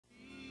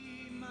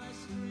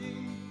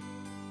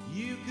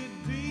you could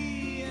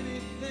be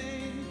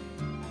anything.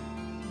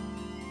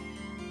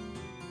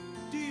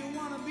 Do you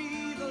want to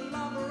be the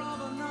lover of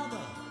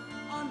another?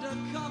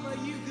 Undercover,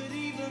 you could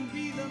even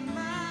be the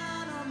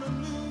man on the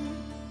moon.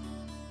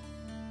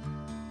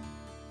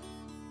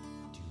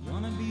 Do you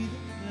want to be the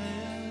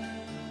player?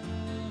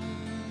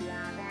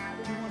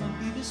 Do you want to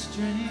be the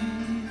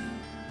string?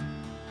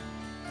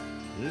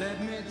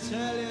 Let me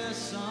tell you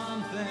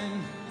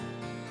something,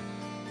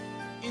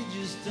 it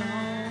just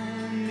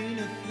don't mean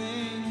a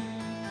thing.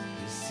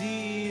 You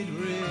see, it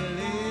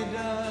really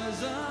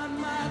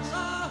doesn't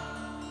matter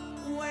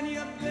when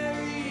you're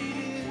buried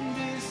in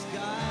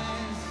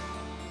disguise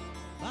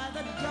by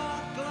the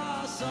dark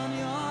glass on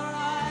your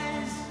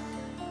eyes.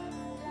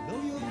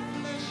 Though your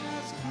flesh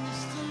has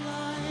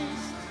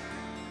crystallized,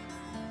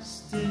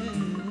 still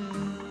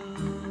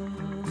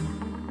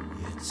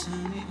you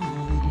turn me on.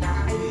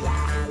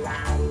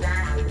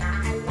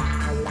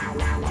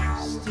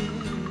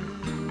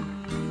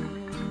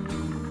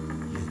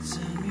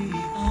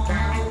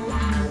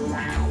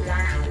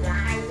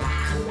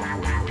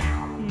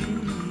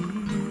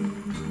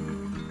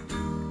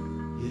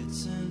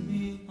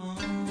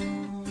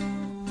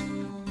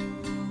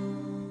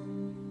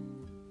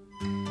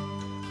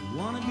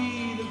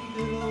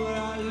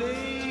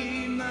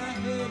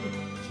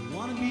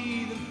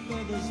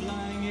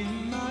 Lying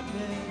in my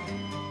bed,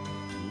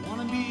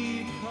 wanna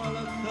be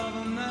color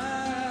cover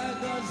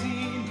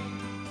magazine,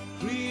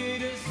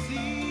 create a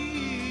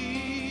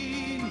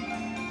scene.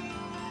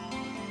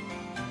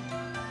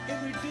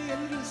 Every day a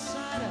little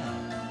sadder,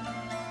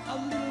 a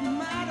little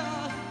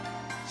madder.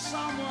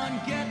 Someone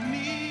get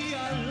me a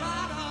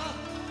ladder.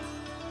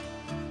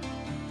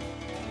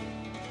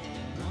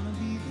 Wanna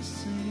be the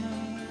singer,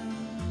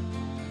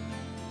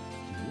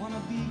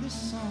 wanna be the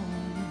song.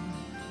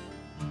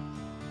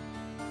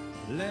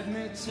 Let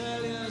me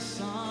tell you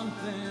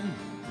something,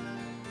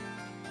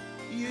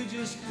 you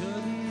just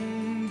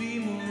couldn't be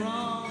more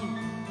wrong.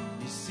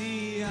 You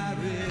see, I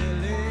really